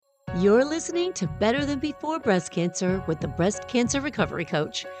You're listening to Better Than Before Breast Cancer with the Breast Cancer Recovery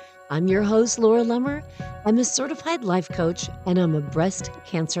Coach. I'm your host, Laura Lummer. I'm a certified life coach, and I'm a breast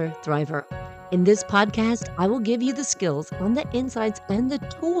cancer thriver. In this podcast, I will give you the skills on the insights and the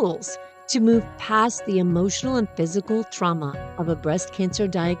tools to move past the emotional and physical trauma of a breast cancer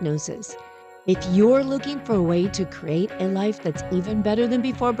diagnosis. If you're looking for a way to create a life that's even better than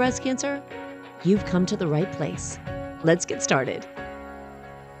before breast cancer, you've come to the right place. Let's get started.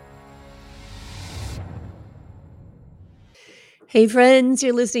 Hey friends,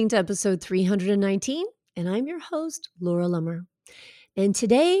 you're listening to episode 319, and I'm your host, Laura Lummer. And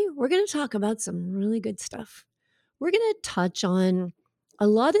today we're going to talk about some really good stuff. We're going to touch on a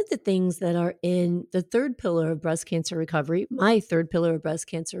lot of the things that are in the third pillar of breast cancer recovery, my third pillar of breast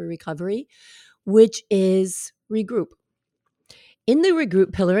cancer recovery, which is regroup. In the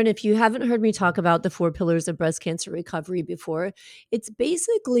regroup pillar, and if you haven't heard me talk about the 4 pillars of breast cancer recovery before, it's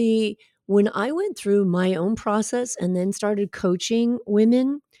basically when I went through my own process and then started coaching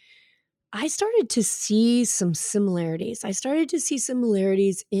women, I started to see some similarities. I started to see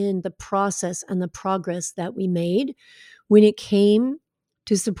similarities in the process and the progress that we made when it came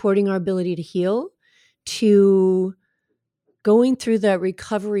to supporting our ability to heal, to going through that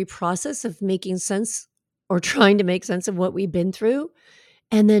recovery process of making sense or trying to make sense of what we've been through,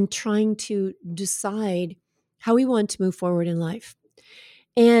 and then trying to decide how we want to move forward in life.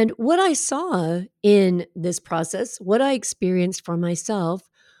 And what I saw in this process, what I experienced for myself,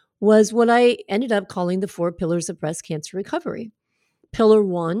 was what I ended up calling the 4 pillars of breast cancer recovery. Pillar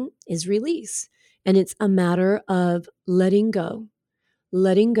 1 is release, and it's a matter of letting go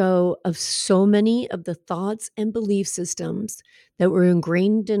of so many of the thoughts and belief systems that were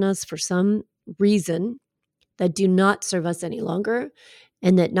ingrained in us for some reason that do not serve us any longer,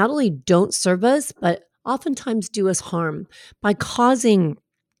 and that not only don't serve us, but oftentimes do us harm by causing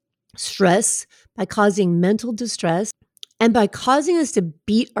stress, by causing mental distress, and by causing us to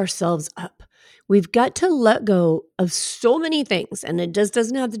beat ourselves up. We've got to let go of so many things, and it just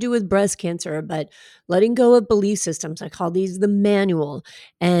doesn't have to do with breast cancer, but letting go of belief systems. I call these the manual,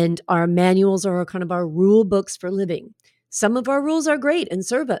 and our manuals are kind of our rule books for living. Some of our rules are great and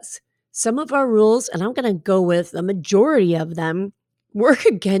serve us. Some of our rules, and I'm going to go with the majority of them, work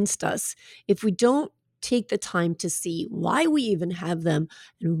against us if we don't take the time to see why we even have them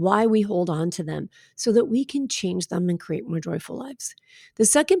and why we hold on to them so that we can change them and create more joyful lives. The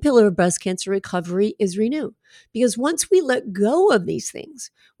second pillar of breast cancer recovery is renew, because once we let go of these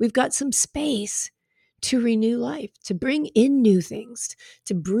things, we've got some space to renew life, to bring in new things,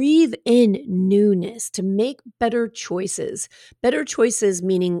 to breathe in newness, to make better choices. Better choices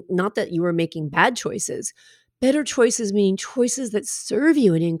meaning not that you are making bad choices. Better choices meaning choices that serve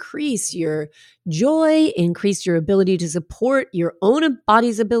you and increase your joy, increase your ability to support your own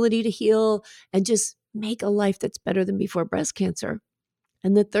body's ability to heal, and just make a life that's better than before breast cancer.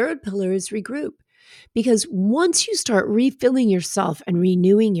 And the third pillar is regroup. Because once you start refilling yourself and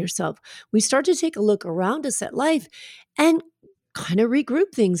renewing yourself, we start to take a look around us at life and kind of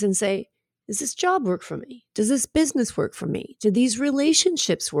regroup things and say, does this job work for me? Does this business work for me? Do these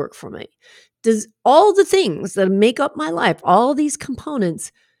relationships work for me? Does all the things that make up my life, all these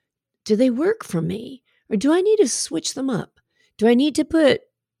components, do they work for me? Or do I need to switch them up? Do I need to put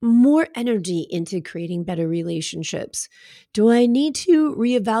more energy into creating better relationships? Do I need to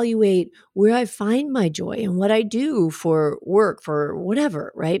reevaluate where I find my joy and what I do for work, for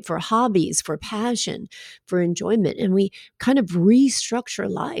whatever, right? For hobbies, for passion, for enjoyment. And we kind of restructure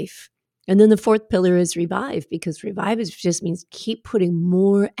life. And then the fourth pillar is revive, because just means keep putting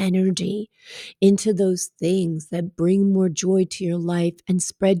more energy into those things that bring more joy to your life and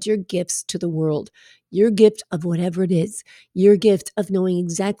spread your gifts to the world. Your gift of whatever it is, your gift of knowing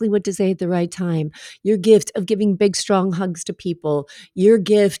exactly what to say at the right time, your gift of giving big, strong hugs to people, your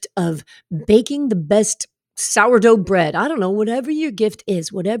gift of baking the best sourdough bread. I don't know, whatever your gift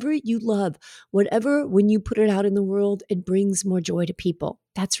is, whatever you love, whatever, when you put it out in the world, it brings more joy to people.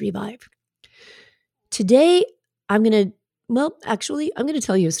 That's revive. Today, I'm going to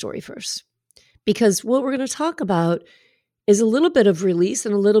tell you a story first, because what we're going to talk about is a little bit of release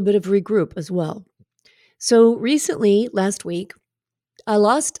and a little bit of regroup as well. So recently, last week, I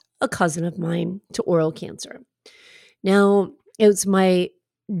lost a cousin of mine to oral cancer. Now, it was my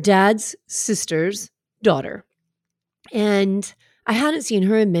dad's sister's daughter, and I hadn't seen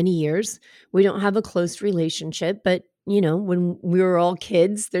her in many years. We don't have a close relationship, but when we were all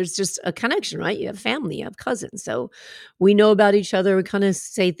kids, there's just a connection, right? You have family, you have cousins. So we know about each other. We kind of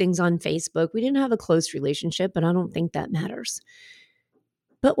say things on Facebook. We didn't have a close relationship, but I don't think that matters.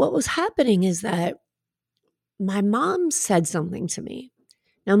 But what was happening is that my mom said something to me,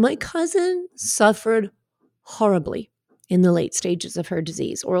 Now, my cousin suffered horribly in the late stages of her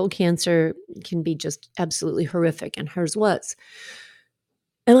disease. Oral cancer can be just absolutely horrific, and hers was.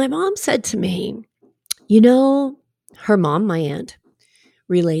 And my mom said to me, her mom, my aunt,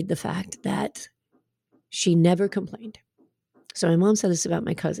 relayed the fact that she never complained. So my mom said this about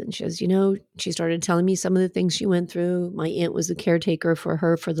my cousin. She says, she started telling me some of the things she went through. My aunt was the caretaker for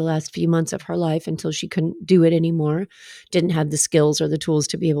her for the last few months of her life until she couldn't do it anymore, didn't have the skills or the tools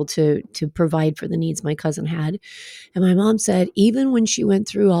to be able to provide for the needs my cousin had. And my mom said, even when she went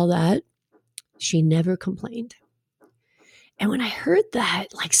through all that, she never complained. And when I heard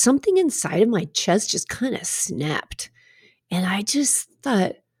that, like something inside of my chest just kind of snapped. And I just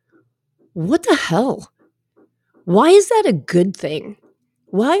thought, what the hell? Why is that a good thing?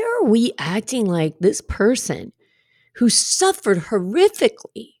 Why are we acting like this person who suffered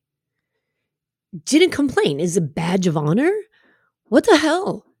horrifically didn't complain is a badge of honor? What the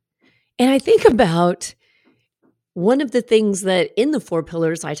hell? And I think about one of the things that in the 4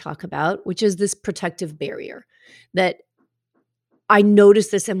 pillars I talk about, which is this protective barrier, that I notice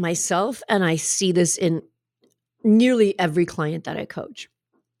this in myself and I see this in nearly every client that I coach.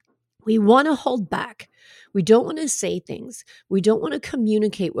 We want to hold back. We don't want to say things. We don't want to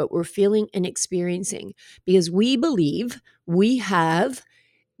communicate what we're feeling and experiencing because we believe we have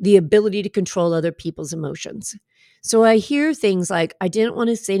the ability to control other people's emotions. So I hear things like, I didn't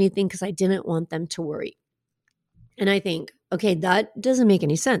want to say anything because I didn't want them to worry. And I think, okay, that doesn't make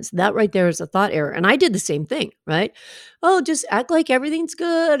any sense. That right there is a thought error. And I did the same thing, right? Oh, just act like everything's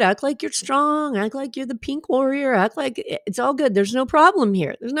good. Act like you're strong. Act like you're the pink warrior. Act like it's all good. There's no problem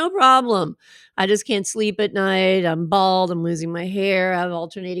here. There's no problem. I just can't sleep at night. I'm bald. I'm losing my hair. I have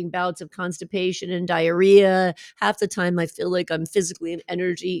alternating bouts of constipation and diarrhea. Half the time I feel like I'm physically and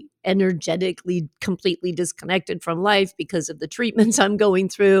energetically completely disconnected from life because of the treatments I'm going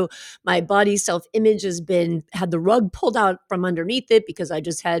through. My body's self-image had the rug pulled out from underneath it because I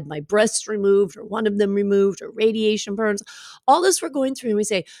just had my breasts removed or one of them removed or radiation burns. All this we're going through and we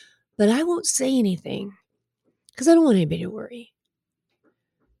say, but I won't say anything because I don't want anybody to worry.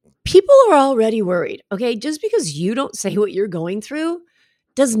 People are already worried, okay? Just because you don't say what you're going through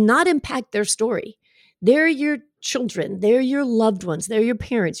does not impact their story. They're your children. They're your loved ones. They're your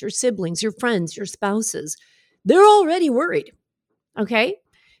parents, your siblings, your friends, your spouses. They're already worried, okay?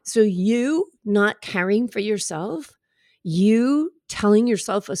 So you not caring for yourself, you telling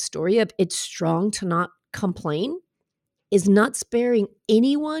yourself a story of it's strong to not complain is not sparing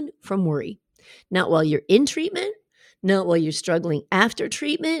anyone from worry. Not while you're in treatment, not while you're struggling after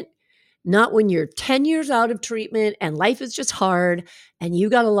treatment, not when you're 10 years out of treatment and life is just hard and you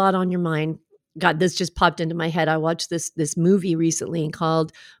got a lot on your mind. God, this just popped into my head. I watched this movie recently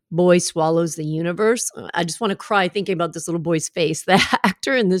called Boy Swallows the Universe. I just want to cry thinking about this little boy's face. The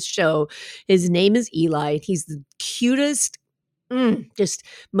actor in this show, his name is Eli. He's the cutest, just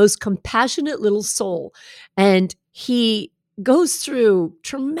most compassionate little soul. And he goes through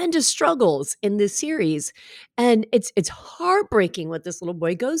tremendous struggles in this series. And it's heartbreaking what this little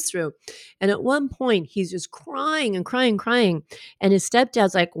boy goes through. And at one point, he's just crying and crying, crying. And his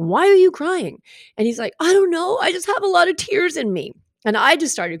stepdad's like, why are you crying? And he's like, I don't know. I just have a lot of tears in me. And I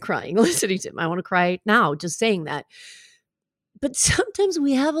just started crying, listening to him. I want to cry now, just saying that. But sometimes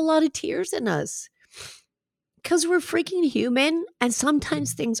we have a lot of tears in us because we're freaking human. And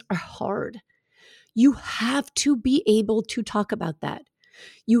sometimes things are hard. You have to be able to talk about that.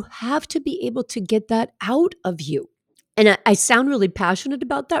 You have to be able to get that out of you. And I sound really passionate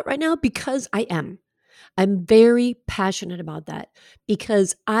about that right now because I am. I'm very passionate about that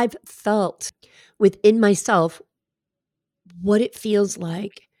because I've felt within myself what it feels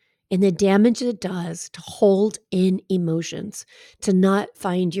like and the damage it does to hold in emotions, to not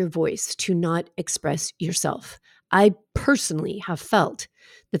find your voice, to not express yourself. I personally have felt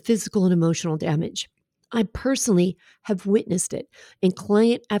the physical and emotional damage. I personally have witnessed it in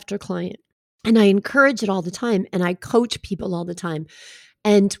client after client. And I encourage it all the time. And I coach people all the time.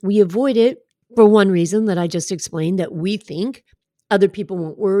 And we avoid it for one reason that I just explained, that we think other people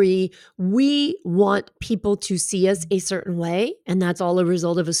won't worry. We want people to see us a certain way. And that's all a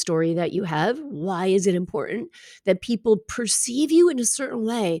result of a story that you have. Why is it important that people perceive you in a certain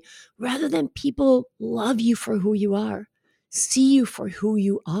way rather than people love you for who you are, see you for who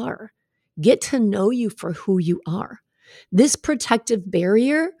you are, get to know you for who you are? This protective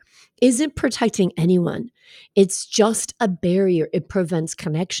barrier isn't protecting anyone. It's just a barrier. It prevents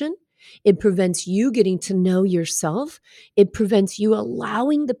connection. It prevents you getting to know yourself. It prevents you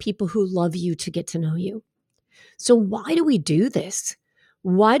allowing the people who love you to get to know you. So why do we do this?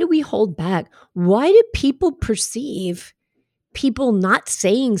 Why do we hold back? Why do people perceive people not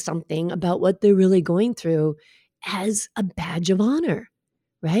saying something about what they're really going through as a badge of honor,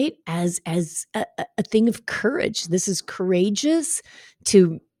 right? As a thing of courage. This is courageous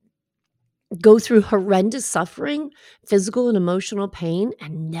to go through horrendous suffering, physical and emotional pain,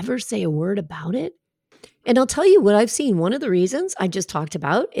 and never say a word about it. And I'll tell you what I've seen. One of the reasons I just talked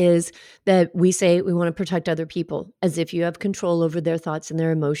about is that we say we want to protect other people as if you have control over their thoughts and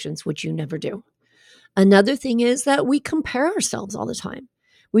their emotions, which you never do. Another thing is that we compare ourselves all the time.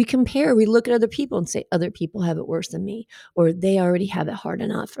 We look at other people and say, other people have it worse than me, or they already have it hard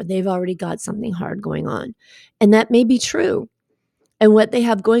enough, or they've already got something hard going on. And that may be true. And what they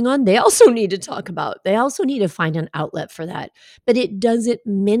have going on, they also need to talk about. They also need to find an outlet for that. But it doesn't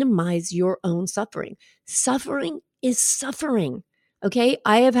minimize your own suffering. Suffering is suffering. Okay.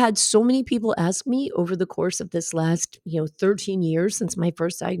 I have had so many people ask me over the course of this last, 13 years since my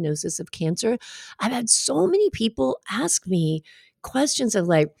first diagnosis of cancer. I've had so many people ask me questions of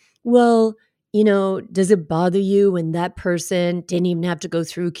like, well, does it bother you when that person didn't even have to go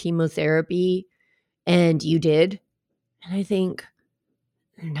through chemotherapy and you did? And I think,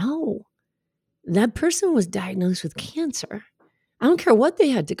 no, that person was diagnosed with cancer. I don't care what they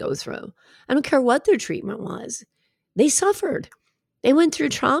had to go through. I don't care what their treatment was. They suffered. They went through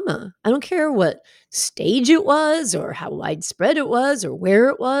trauma. I don't care what stage it was or how widespread it was or where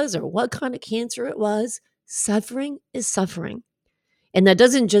it was or what kind of cancer it was. Suffering is suffering. And that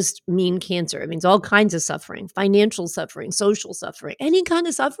doesn't just mean cancer. It means all kinds of suffering, financial suffering, social suffering, any kind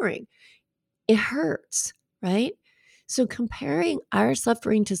of suffering. It hurts, right? So comparing our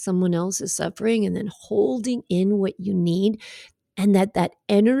suffering to someone else's suffering and then holding in what you need, and that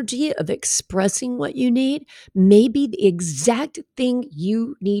energy of expressing what you need may be the exact thing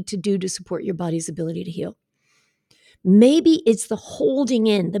you need to do to support your body's ability to heal. Maybe it's the holding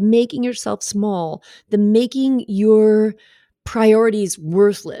in, the making yourself small, the making your priorities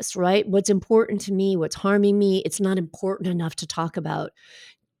worthless, right? What's important to me, what's harming me, it's not important enough to talk about.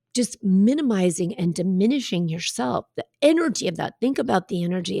 Just minimizing and diminishing yourself, the energy of that. Think about the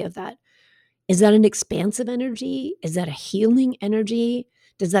energy of that. Is that an expansive energy? Is that a healing energy?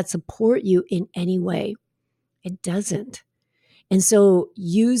 Does that support you in any way? It doesn't. And so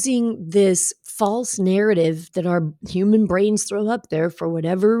using this false narrative that our human brains throw up there for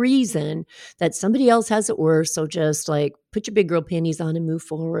whatever reason, that somebody else has it worse, so just like put your big girl panties on and move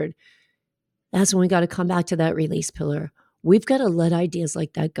forward. That's when we got to come back to that release pillar. We've got to let ideas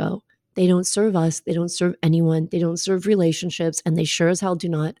like that go. They don't serve us. They don't serve anyone. They don't serve relationships. And they sure as hell do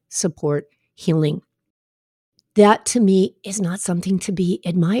not support healing. That to me is not something to be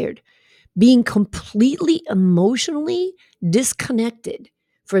admired. Being completely emotionally disconnected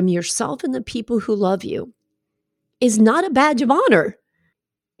from yourself and the people who love you is not a badge of honor.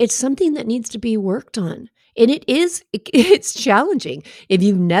 It's something that needs to be worked on. And it's challenging. If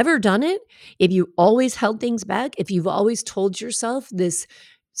you've never done it, if you always held things back, if you've always told yourself this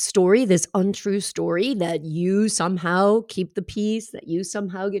story, this untrue story that you somehow keep the peace, that you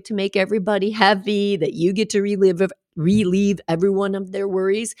somehow get to make everybody happy, that you get to relieve everyone of their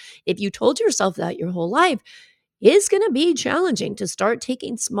worries. If you told yourself that your whole life, it's going to be challenging to start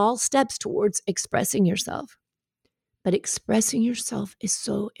taking small steps towards expressing yourself. But expressing yourself is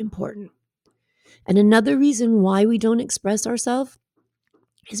so important. And another reason why we don't express ourselves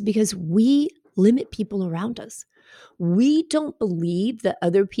is because we limit people around us. We don't believe that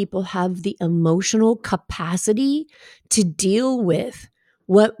other people have the emotional capacity to deal with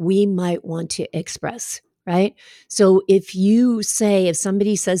what we might want to express, right? So if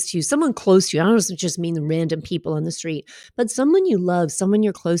somebody says to you, someone close to you, I don't just mean the random people on the street, but someone you love, someone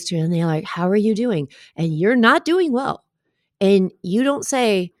you're close to, and they're like, how are you doing? And you're not doing well. And you don't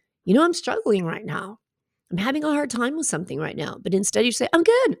say, I'm struggling right now. I'm having a hard time with something right now. But instead you say, I'm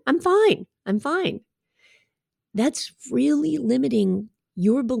good. I'm fine. I'm fine. That's really limiting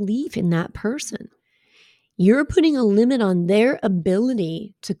your belief in that person. You're putting a limit on their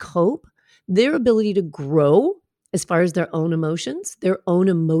ability to cope, their ability to grow as far as their own emotions, their own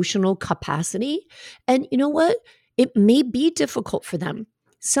emotional capacity. And you know what? It may be difficult for them.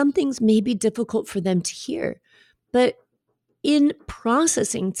 Some things may be difficult for them to hear. But in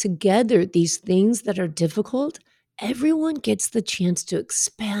processing together these things that are difficult, everyone gets the chance to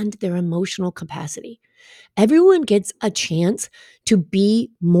expand their emotional capacity. Everyone gets a chance to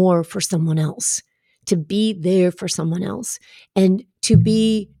be more for someone else, to be there for someone else, and to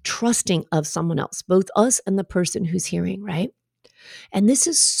be trusting of someone else, both us and the person who's hearing, right? And this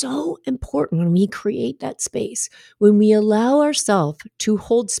is so important when we create that space, when we allow ourselves to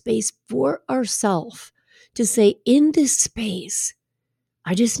hold space for ourselves, to say, in this space,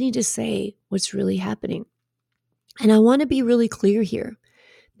 I just need to say what's really happening. And I want to be really clear here.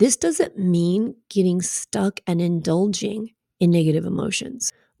 This doesn't mean getting stuck and indulging in negative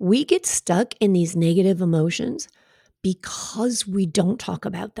emotions. We get stuck in these negative emotions because we don't talk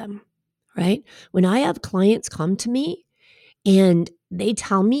about them, right? When I have clients come to me and they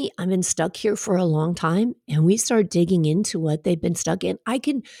tell me I've been stuck here for a long time, and we start digging into what they've been stuck in, I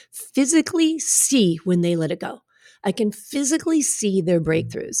can physically see when they let it go. I can physically see their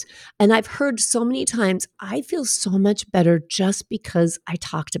breakthroughs. And I've heard so many times, I feel so much better just because I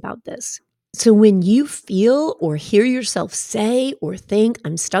talked about this. So when you feel or hear yourself say or think,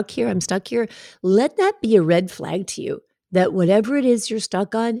 I'm stuck here, let that be a red flag to you that whatever it is you're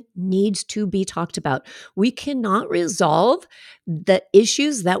stuck on needs to be talked about. We cannot resolve the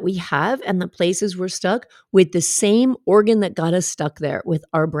issues that we have and the places we're stuck with the same organ that got us stuck there, with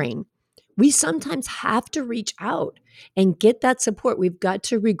our brain. We sometimes have to reach out and get that support. We've got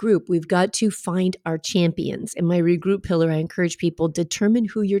to regroup. We've got to find our champions. In my regroup pillar, I encourage people determine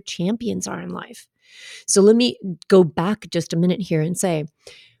who your champions are in life. So let me go back just a minute here and say,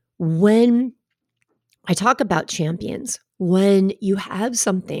 when I talk about champions, when you have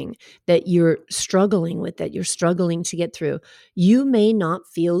something that you're struggling with, that you're struggling to get through, you may not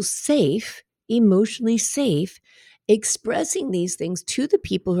feel safe, emotionally safe, expressing these things to the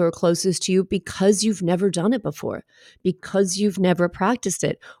people who are closest to you because you've never done it before, because you've never practiced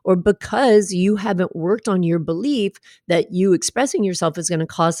it, or because you haven't worked on your belief that you expressing yourself is going to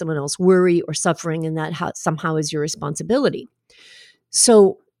cause someone else worry or suffering, and that somehow is your responsibility.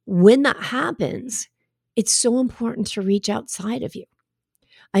 So when that happens, it's so important to reach outside of you.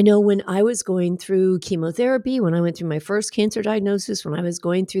 I know when I was going through chemotherapy, when I went through my first cancer diagnosis, when I was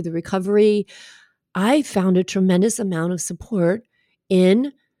going through the recovery, I found a tremendous amount of support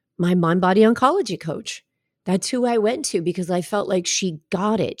in my mind body oncology coach. That's who I went to because I felt like she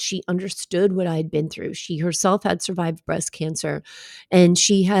got it. She understood what I'd been through. She herself had survived breast cancer, and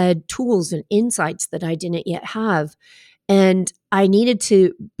she had tools and insights that I didn't yet have. And I needed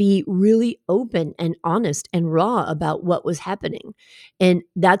to be really open and honest and raw about what was happening. And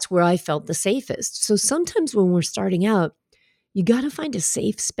that's where I felt the safest. So sometimes when we're starting out, you got to find a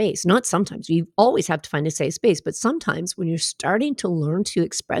safe space. Not sometimes, you always have to find a safe space, but sometimes when you're starting to learn to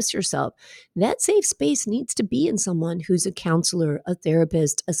express yourself, that safe space needs to be in someone who's a counselor, a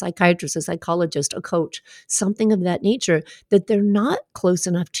therapist, a psychiatrist, a psychologist, a coach, something of that nature, that they're not close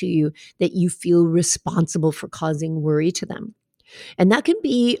enough to you that you feel responsible for causing worry to them. And that can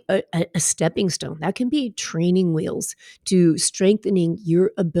be a stepping stone. That can be training wheels to strengthening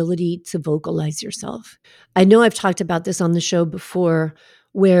your ability to vocalize yourself. I know I've talked about this on the show before,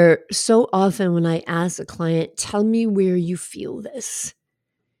 where so often when I ask a client, tell me where you feel this,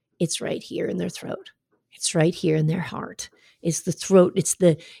 it's right here in their throat. It's right here in their heart. It's the throat. It's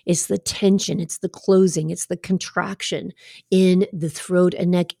the tension. It's the closing. It's the contraction in the throat and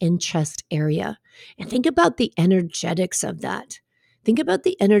neck and chest area. And think about the energetics of that. Think about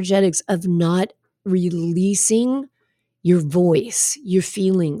the energetics of not releasing your voice, your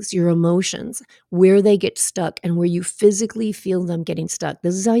feelings, your emotions, where they get stuck and where you physically feel them getting stuck.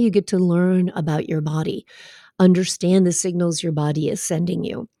 This is how you get to learn about your body, understand the signals your body is sending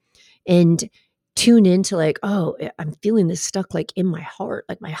you, and tune into like, oh, I'm feeling this stuck like in my heart,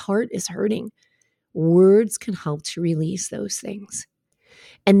 like my heart is hurting. Words can help to release those things.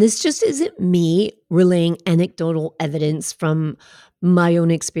 And this just isn't me relaying anecdotal evidence from my own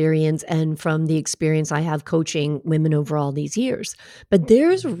experience and from the experience I have coaching women over all these years. But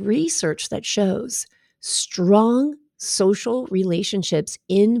there's research that shows strong social relationships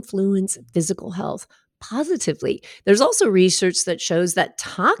influence physical health positively. There's also research that shows that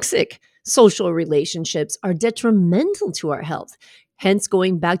toxic social relationships are detrimental to our health. Hence,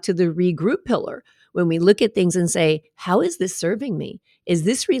 going back to the regroup pillar, when we look at things and say, how is this serving me? Is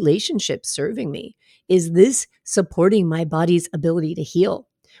this relationship serving me? Is this supporting my body's ability to heal?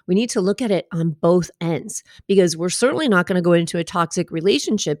 We need to look at it on both ends, because we're certainly not going to go into a toxic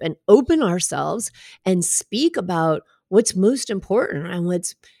relationship and open ourselves and speak about what's most important and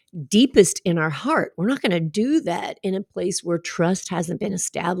what's deepest in our heart. We're not going to do that in a place where trust hasn't been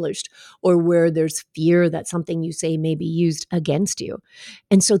established or where there's fear that something you say may be used against you.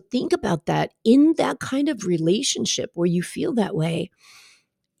 And so think about that in that kind of relationship where you feel that way.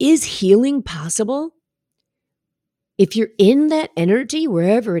 Is healing possible? If you're in that energy,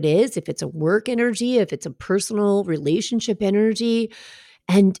 wherever it is, if it's a work energy, if it's a personal relationship energy,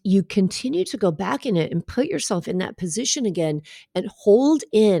 and you continue to go back in it and put yourself in that position again and hold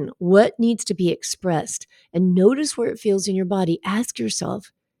in what needs to be expressed and notice where it feels in your body, ask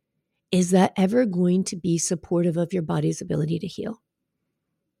yourself, is that ever going to be supportive of your body's ability to heal?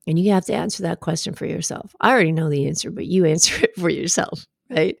 And you have to answer that question for yourself. I already know the answer, but you answer it for yourself,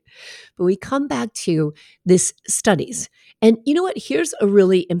 right? But we come back to this studies. And you know what? Here's a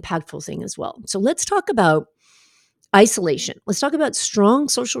really impactful thing as well. So let's talk about isolation. Let's talk about strong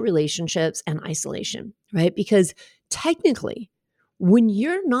social relationships and isolation, right? Because technically, when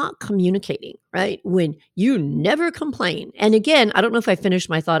you're not communicating, right? When you never complain, and again, I don't know if I finished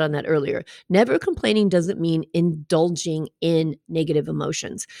my thought on that earlier. Never complaining doesn't mean indulging in negative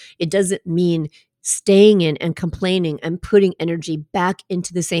emotions. It doesn't mean staying in and complaining and putting energy back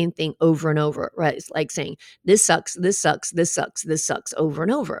into the same thing over and over, right? It's like saying, this sucks, this sucks, this sucks, this sucks over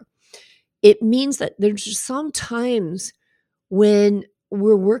and over. It means that there's just some times when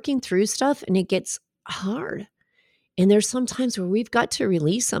we're working through stuff and it gets hard. And there's some times where we've got to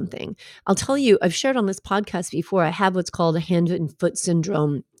release something. I'll tell you, I've shared on this podcast before, I have what's called a hand and foot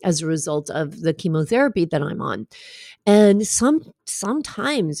syndrome as a result of the chemotherapy that I'm on. And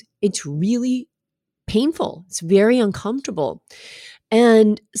sometimes it's really painful. It's very uncomfortable.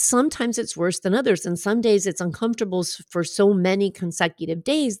 And sometimes it's worse than others. And some days it's uncomfortable for so many consecutive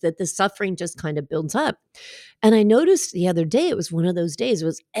days that the suffering just kind of builds up. And I noticed the other day, it was one of those days, it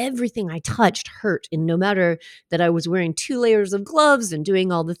was everything I touched hurt. And no matter that I was wearing 2 layers of gloves and doing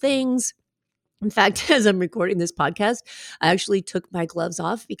all the things. In fact, as I'm recording this podcast, I actually took my gloves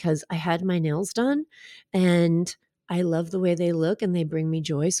off because I had my nails done and I love the way they look and they bring me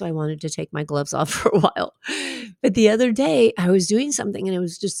joy. So I wanted to take my gloves off for a while. But the other day I was doing something and it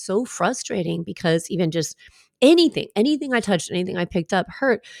was just so frustrating because even just anything I touched, anything I picked up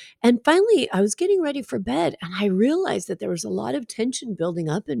hurt. And finally I was getting ready for bed and I realized that there was a lot of tension building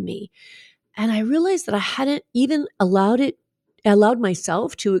up in me. And I realized that I hadn't even allowed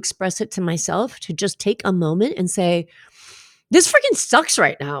myself to express it to myself, to just take a moment and say, this freaking sucks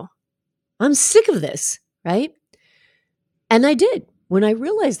right now. I'm sick of this, right? And I did. When I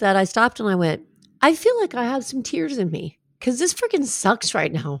realized that, I stopped and I went, I feel like I have some tears in me because this freaking sucks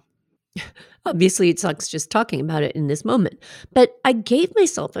right now. Obviously, it sucks just talking about it in this moment. But I gave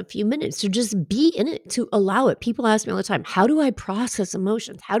myself a few minutes to just be in it, to allow it. People ask me all the time, how do I process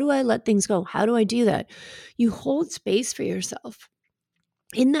emotions? How do I let things go? How do I do that? You hold space for yourself.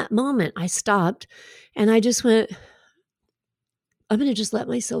 In that moment, I stopped and I just went, I'm going to just let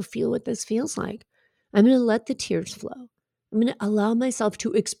myself feel what this feels like. I'm going to let the tears flow. I'm going to allow myself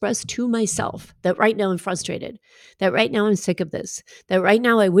to express to myself that right now I'm frustrated, that right now I'm sick of this, that right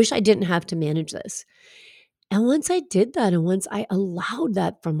now I wish I didn't have to manage this. And once I did that and once I allowed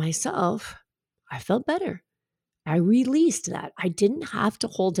that for myself, I felt better. I released that. I didn't have to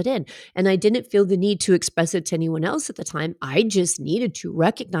hold it in. And I didn't feel the need to express it to anyone else at the time. I just needed to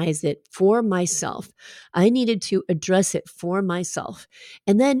recognize it for myself. I needed to address it for myself.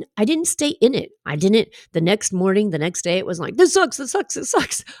 And then I didn't stay in it. I didn't, the next morning, the next day, it was like, this sucks, this sucks, this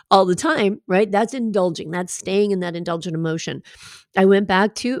sucks all the time, right? That's indulging. That's staying in that indulgent emotion. I went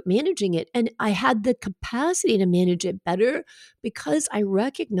back to managing it and I had the capacity to manage it better because I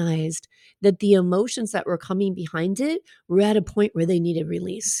recognized that the emotions that were coming behind it were at a point where they needed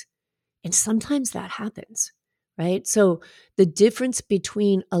release. And sometimes that happens, right? So the difference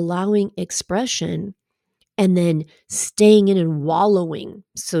between allowing expression and then staying in and wallowing,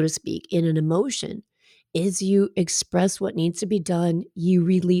 so to speak, in an emotion is you express what needs to be done, you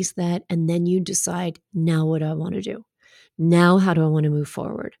release that, and then you decide, now what do I want to do? Now, how do I want to move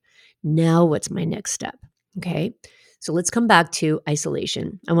forward? Now, what's my next step? Okay. So let's come back to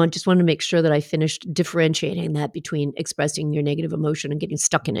isolation. Just want to make sure that I finished differentiating that between expressing your negative emotion and getting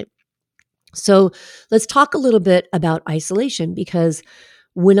stuck in it. So let's talk a little bit about isolation because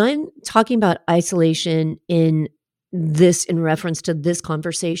when I'm talking about isolation in reference to this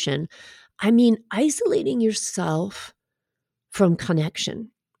conversation, I mean isolating yourself from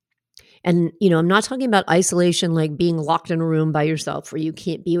connection. And, I'm not talking about isolation like being locked in a room by yourself where you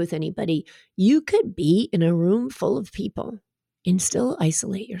can't be with anybody. You could be in a room full of people and still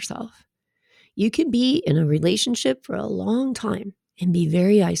isolate yourself. You can be in a relationship for a long time and be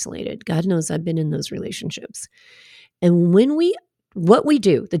very isolated. God knows I've been in those relationships. And what we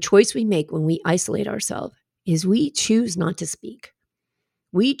do, the choice we make when we isolate ourselves is we choose not to speak.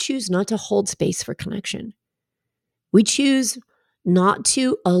 We choose not to hold space for connection. We choose not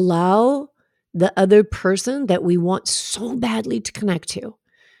to allow the other person that we want so badly to connect to.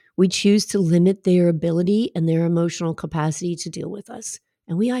 We choose to limit their ability and their emotional capacity to deal with us.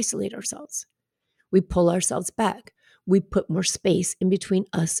 And we isolate ourselves. We pull ourselves back. We put more space in between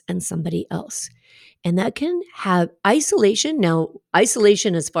us and somebody else. And that can have isolation. Now,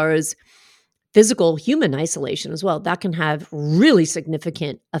 isolation as far as physical human isolation as well, that can have really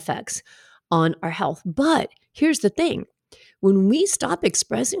significant effects on our health. But here's the thing. When we stop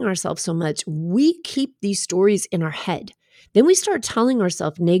expressing ourselves so much, we keep these stories in our head. Then we start telling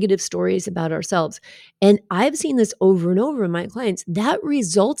ourselves negative stories about ourselves. And I've seen this over and over in my clients. That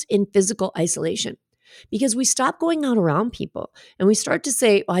results in physical isolation because we stop going out around people and we start to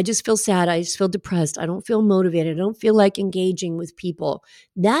say, oh, I just feel sad. I just feel depressed. I don't feel motivated. I don't feel like engaging with people.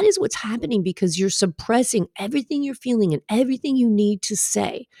 That is what's happening because you're suppressing everything you're feeling and everything you need to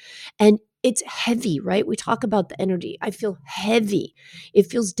say. And it's heavy, right? We talk about the energy. I feel heavy. It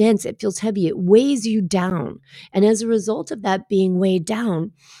feels dense. It feels heavy. It weighs you down. And as a result of that being weighed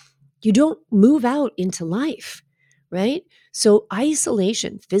down, you don't move out into life, right? So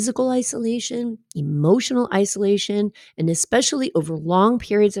isolation, physical isolation, emotional isolation, and especially over long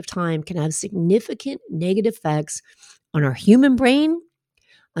periods of time can have significant negative effects on our human brain,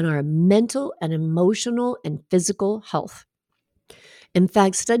 on our mental and emotional and physical health. In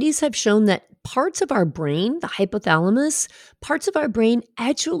fact, studies have shown that parts of our brain, the hypothalamus, parts of our brain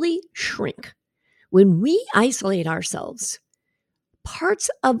actually shrink. When we isolate ourselves, parts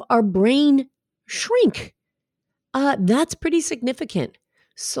of our brain shrink. That's pretty significant.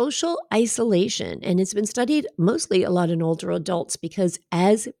 Social isolation, and it's been studied mostly a lot in older adults because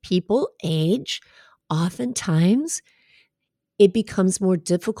as people age, oftentimes it becomes more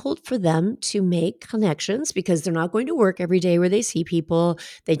difficult for them to make connections because they're not going to work every day where they see people.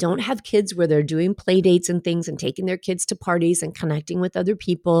 They don't have kids where they're doing play dates and things and taking their kids to parties and connecting with other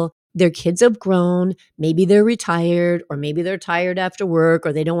people. Their kids have grown. Maybe they're retired, or maybe they're tired after work,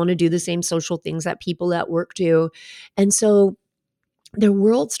 or they don't want to do the same social things that people at work do. And so their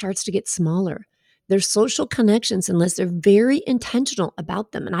world starts to get smaller. Their social connections, unless they're very intentional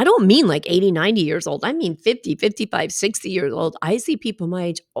about them. And I don't mean like 80, 90 years old. I mean 50, 55, 60 years old. I see people my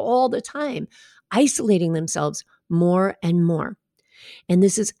age all the time isolating themselves more and more. And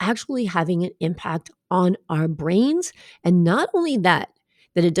this is actually having an impact on our brains. And not only that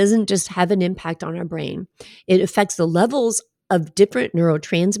it doesn't just have an impact on our brain, it affects the levels of different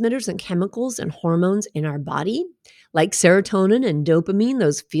neurotransmitters and chemicals and hormones in our body, like serotonin and dopamine,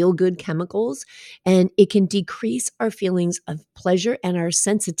 those feel-good chemicals. And it can decrease our feelings of pleasure, and our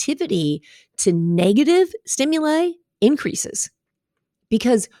sensitivity to negative stimuli increases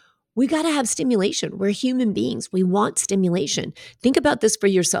because we got to have stimulation. We're human beings. We want stimulation. Think about this for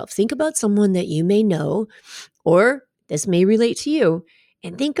yourself. Think about someone that you may know, or this may relate to you,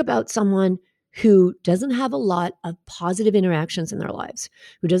 and think about someone who doesn't have a lot of positive interactions in their lives,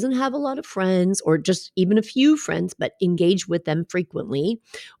 who doesn't have a lot of friends, or just even a few friends, but engage with them frequently,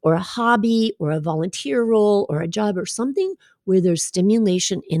 or a hobby, or a volunteer role, or a job, or something where there's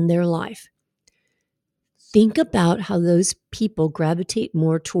stimulation in their life. Think about how those people gravitate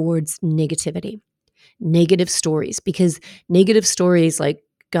more towards negativity, negative stories, because negative stories, like,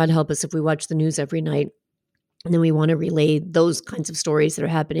 God help us if we watch the news every night and then we want to relay those kinds of stories that are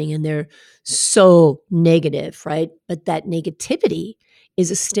happening and they're so negative, right? But that negativity is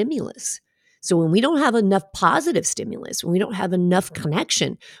a stimulus. So when we don't have enough positive stimulus, when we don't have enough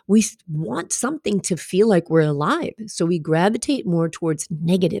connection, we want something to feel like we're alive. So we gravitate more towards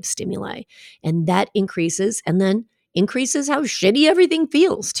negative stimuli, and that increases and then increases how shitty everything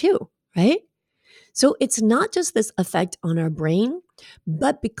feels too, right? So it's not just this effect on our brain,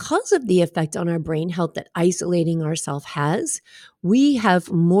 but because of the effect on our brain health that isolating ourselves has, we have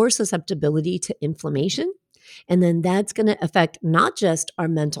more susceptibility to inflammation. And then that's going to affect not just our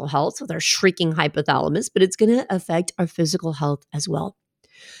mental health with our shrieking hypothalamus, but it's going to affect our physical health as well.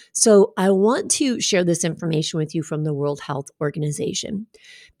 So I want to share this information with you from the World Health Organization,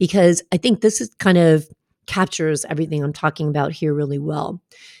 because I think this is kind of captures everything I'm talking about here really well.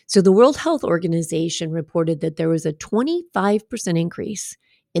 So the World Health Organization reported that there was a 25% increase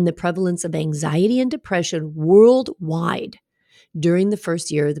in the prevalence of anxiety and depression worldwide during the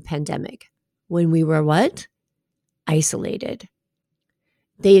first year of the pandemic, when we were what? Isolated.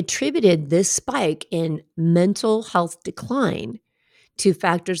 They attributed this spike in mental health decline to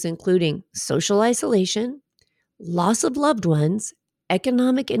factors including social isolation, loss of loved ones,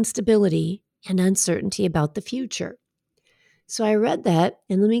 economic instability, and uncertainty about the future. So I read that,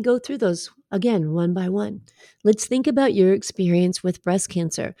 and let me go through those again, one by one. Let's think about your experience with breast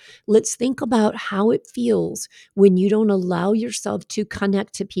cancer. Let's think about how it feels when you don't allow yourself to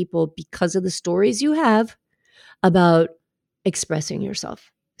connect to people because of the stories you have about expressing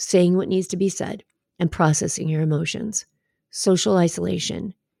yourself, saying what needs to be said, and processing your emotions. Social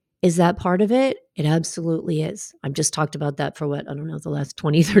isolation. Is that part of it? It absolutely is. I've just talked about that for the last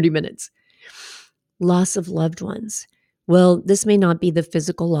 20, 30 minutes. Loss of loved ones. Well, this may not be the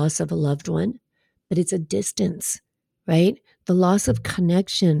physical loss of a loved one, but it's a distance, right? The loss of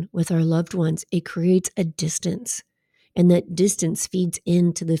connection with our loved ones, it creates a distance. And that distance feeds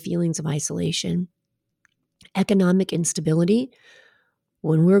into the feelings of isolation. Economic instability,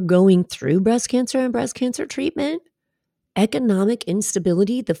 when we're going through breast cancer and breast cancer treatment, economic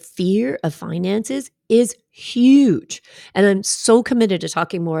instability, the fear of finances is huge. And I'm so committed to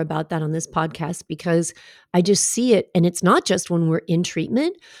talking more about that on this podcast because I just see it. And it's not just when we're in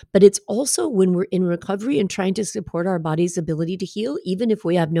treatment, but it's also when we're in recovery and trying to support our body's ability to heal, even if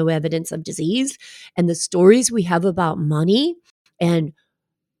we have no evidence of disease. And the stories we have about money and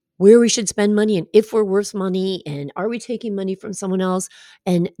where we should spend money and if we're worth money and are we taking money from someone else,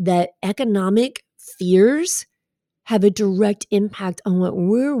 and that economic fears have a direct impact on what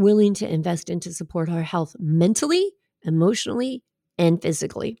we're willing to invest in to support our health mentally, emotionally, and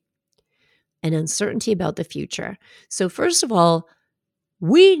physically. And uncertainty about the future. So first of all,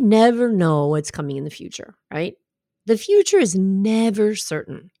 we never know what's coming in the future, right? The future is never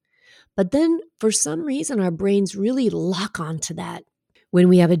certain. But then for some reason, our brains really lock onto that. When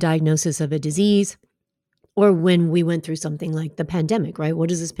we have a diagnosis of a disease, or when we went through something like the pandemic, right? What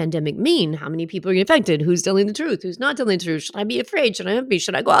does this pandemic mean? How many people are infected? Who's telling the truth? Who's not telling the truth? Should I be afraid? Should I not be?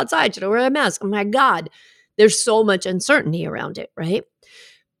 Should I go outside? Should I wear a mask? Oh my God. There's so much uncertainty around it, right?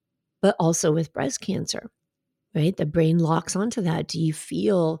 But also with breast cancer, right? The brain locks onto that. Do you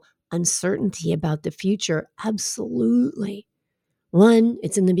feel uncertainty about the future? Absolutely. One,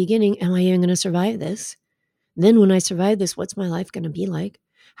 it's in the beginning. Am I even going to survive this? Then when I survive this, what's my life going to be like?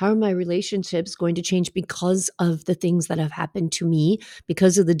 How are my relationships going to change because of the things that have happened to me,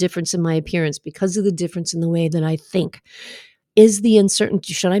 because of the difference in my appearance, because of the difference in the way that I think? Is the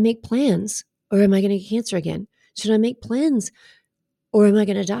uncertainty, should I make plans or am I going to get cancer again? Should I make plans or am I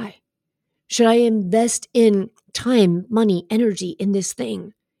going to die? Should I invest in time, money, energy in this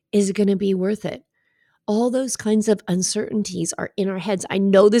thing? Is it going to be worth it? All those kinds of uncertainties are in our heads. I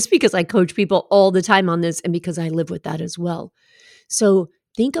know this because I coach people all the time on this and because I live with that as well. So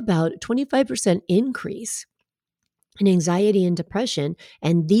think about 25% increase in anxiety and depression.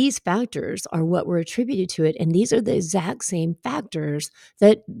 And these factors are what were attributed to it. And these are the exact same factors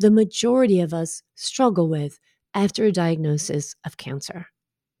that the majority of us struggle with after a diagnosis of cancer.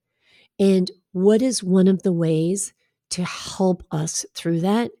 And what is one of the ways to help us through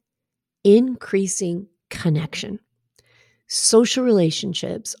that? Increasing connection. Social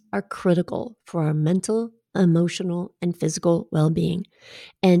relationships are critical for our mental, emotional, and physical well-being.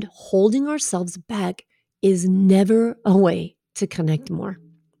 And holding ourselves back is never a way to connect more,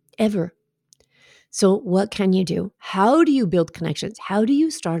 ever. So what can you do? How do you build connections? How do you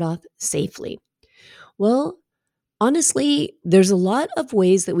start off safely? Well, honestly, there's a lot of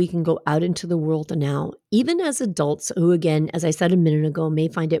ways that we can go out into the world now, even as adults who, again, as I said a minute ago, may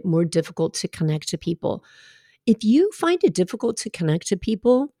find it more difficult to connect to people. If you find it difficult to connect to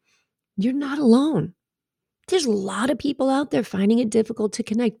people, you're not alone. There's a lot of people out there finding it difficult to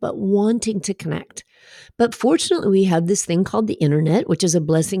connect, but wanting to connect. But fortunately, we have this thing called the internet, which is a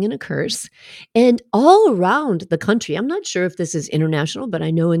blessing and a curse. And all around the country, I'm not sure if this is international, but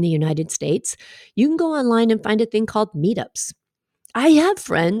I know in the United States, you can go online and find a thing called meetups. I have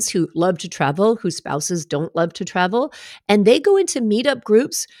friends who love to travel, whose spouses don't love to travel, and they go into meetup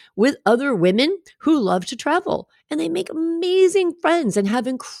groups with other women who love to travel. And they make amazing friends and have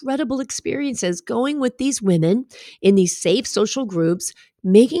incredible experiences going with these women in these safe social groups,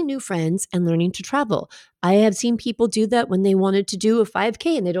 making new friends and learning to travel. I have seen people do that when they wanted to do a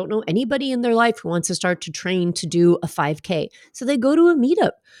 5K and they don't know anybody in their life who wants to start to train to do a 5K. So they go to a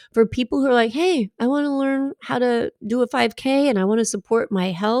meetup for people who are like, hey, I want to learn how to do a 5K and I want to support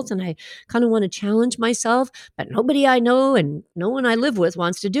my health and I kind of want to challenge myself, but nobody I know and no one I live with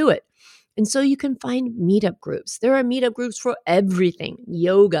wants to do it. And so you can find meetup groups. There are meetup groups for everything: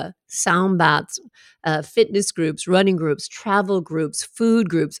 yoga, sound baths, fitness groups, running groups, travel groups, food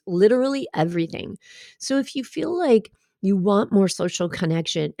groups, literally everything. So if you feel like you want more social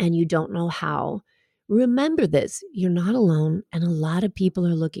connection and you don't know how, remember this: you're not alone, and a lot of people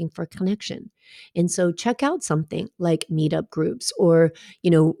are looking for connection. And so check out something like meetup groups, or,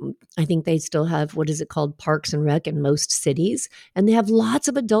 I think they still have, what is it called? Parks and Rec in most cities. And they have lots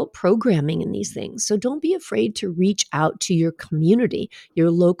of adult programming in these things. So don't be afraid to reach out to your community,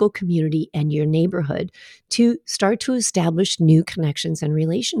 your local community, and your neighborhood to start to establish new connections and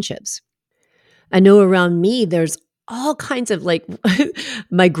relationships. I know around me, there's all kinds of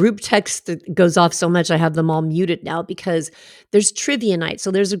my group text that goes off so much, I have them all muted now because there's trivia night.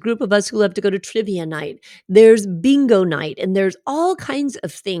 So there's a group of us who love to go to trivia night. There's bingo night, and there's all kinds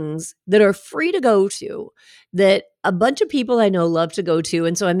of things that are free to go to that a bunch of people I know love to go to.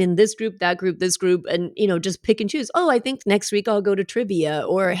 And so I'm in this group, that group, this group, and, just pick and choose. Oh, I think next week I'll go to trivia,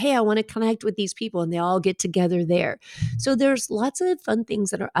 or hey, I want to connect with these people, and they all get together there. So there's lots of fun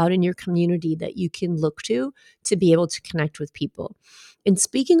things that are out in your community that you can look to be able to connect with people. And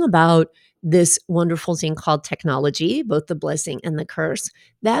speaking about this wonderful thing called technology, both the blessing and the curse,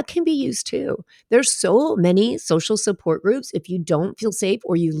 that can be used too. There's so many social support groups. If you don't feel safe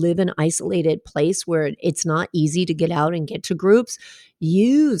or you live in an isolated place where it's not easy to get out and get to groups,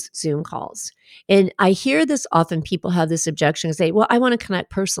 use Zoom calls. And I hear this often. People have this objection and say, well, I want to connect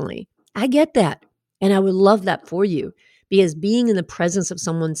personally. I get that. And I would love that for you, because being in the presence of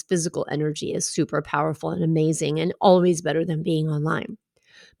someone's physical energy is super powerful and amazing, and always better than being online.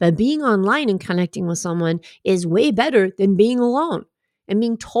 But being online and connecting with someone is way better than being alone and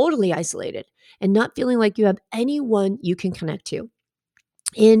being totally isolated and not feeling like you have anyone you can connect to.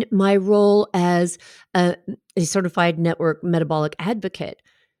 In my role as a certified network metabolic advocate,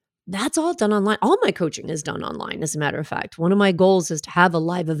 that's all done online. All my coaching is done online, as a matter of fact. One of my goals is to have a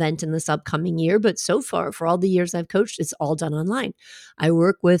live event in this upcoming year, but so far, for all the years I've coached, it's all done online. I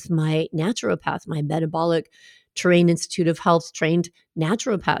work with my naturopath, my Metabolic Terrain Institute of Health trained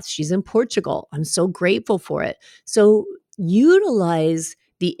naturopath. She's in Portugal. I'm so grateful for it. So utilize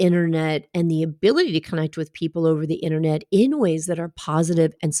the internet and the ability to connect with people over the internet in ways that are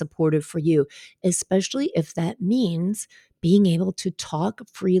positive and supportive for you, especially if that means being able to talk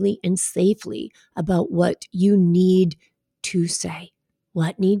freely and safely about what you need to say,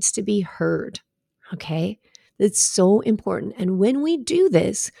 what needs to be heard. Okay? It's so important. And when we do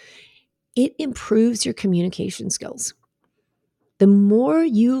this, it improves your communication skills. The more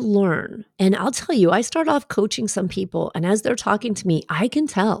you learn, and I'll tell you, I start off coaching some people, and as they're talking to me, I can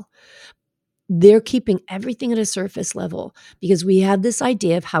tell they're keeping everything at a surface level, because we have this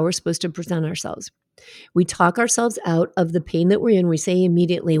idea of how we're supposed to present ourselves. We talk ourselves out of the pain that we're in. We say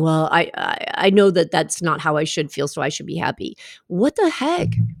immediately, well, I know that that's not how I should feel, so I should be happy. What the heck?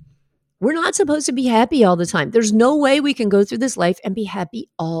 We're not supposed to be happy all the time. There's no way we can go through this life and be happy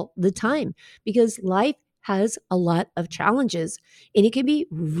all the time, because life has a lot of challenges and it can be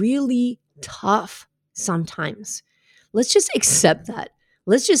really tough sometimes. Let's just accept that.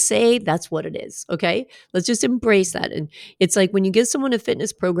 Let's just say that's what it is. Okay. Let's just embrace that. And it's like when you give someone a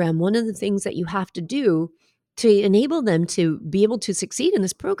fitness program, one of the things that you have to do to enable them to be able to succeed in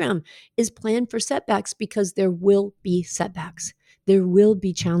this program is plan for setbacks, because there will be setbacks. There will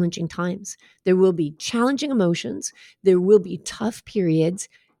be challenging times. There will be challenging emotions. There will be tough periods.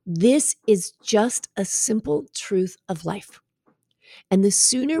 This is just a simple truth of life. And the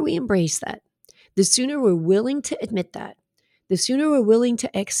sooner we embrace that, the sooner we're willing to admit that, the sooner we're willing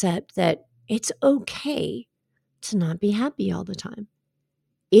to accept that it's okay to not be happy all the time.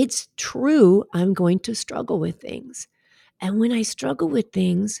 It's true, I'm going to struggle with things. And when I struggle with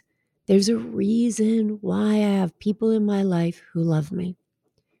things, there's a reason why I have people in my life who love me.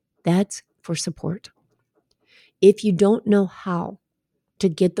 That's for support. If you don't know how to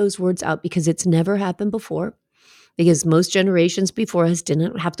get those words out, because it's never happened before, because most generations before us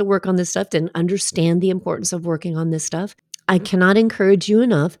didn't have to work on this stuff, didn't understand the importance of working on this stuff, I cannot encourage you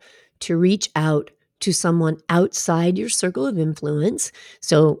enough to reach out to someone outside your circle of influence.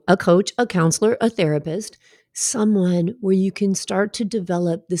 So a coach, a counselor, a therapist, someone where you can start to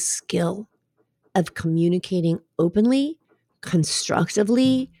develop the skill of communicating openly,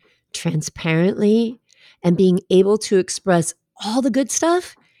 constructively, transparently, and being able to express all the good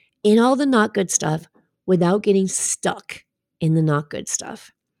stuff and all the not good stuff without getting stuck in the not good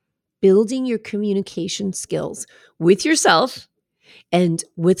stuff. Building your communication skills with yourself and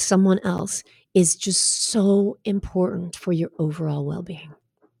with someone else is just so important for your overall well-being.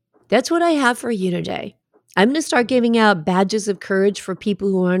 That's what I have for you today. I'm going to start giving out badges of courage for people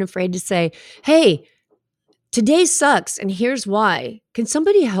who aren't afraid to say, hey, today sucks, and here's why. Can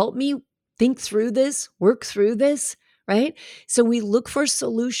somebody help me think through this, work through this, right? So we look for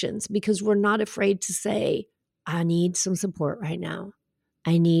solutions because we're not afraid to say, I need some support right now.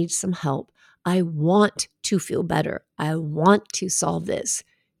 I need some help. I want to feel better. I want to solve this.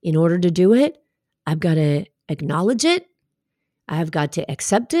 In order to do it, I've got to acknowledge it. I've got to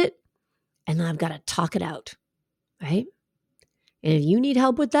accept it. And I've got to talk it out, right? And if you need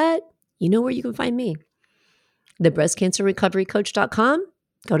help with that, you know where you can find me. TheBreastCancerRecoveryCoach.com.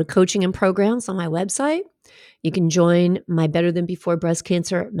 Go to coaching and programs on my website. You can join my Better Than Before Breast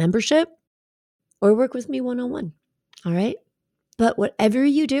Cancer membership or work with me one-on-one, all right? But whatever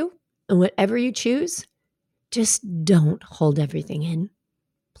you do and whatever you choose, just don't hold everything in.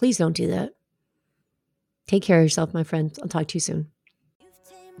 Please don't do that. Take care of yourself, my friends. I'll talk to you soon. You've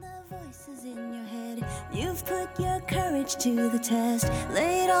tamed the voices in your head. You've put your courage to the test,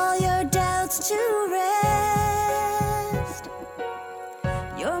 laid all your doubts to rest.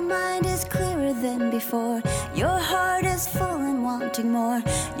 Your mind is clearer than before, your heart is full and wanting more,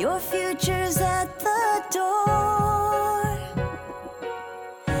 your future's at the door.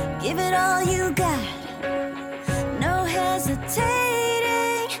 Give it all you got, no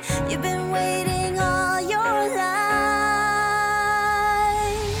hesitating, you've been waiting all your life.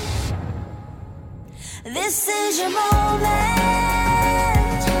 This is your moment.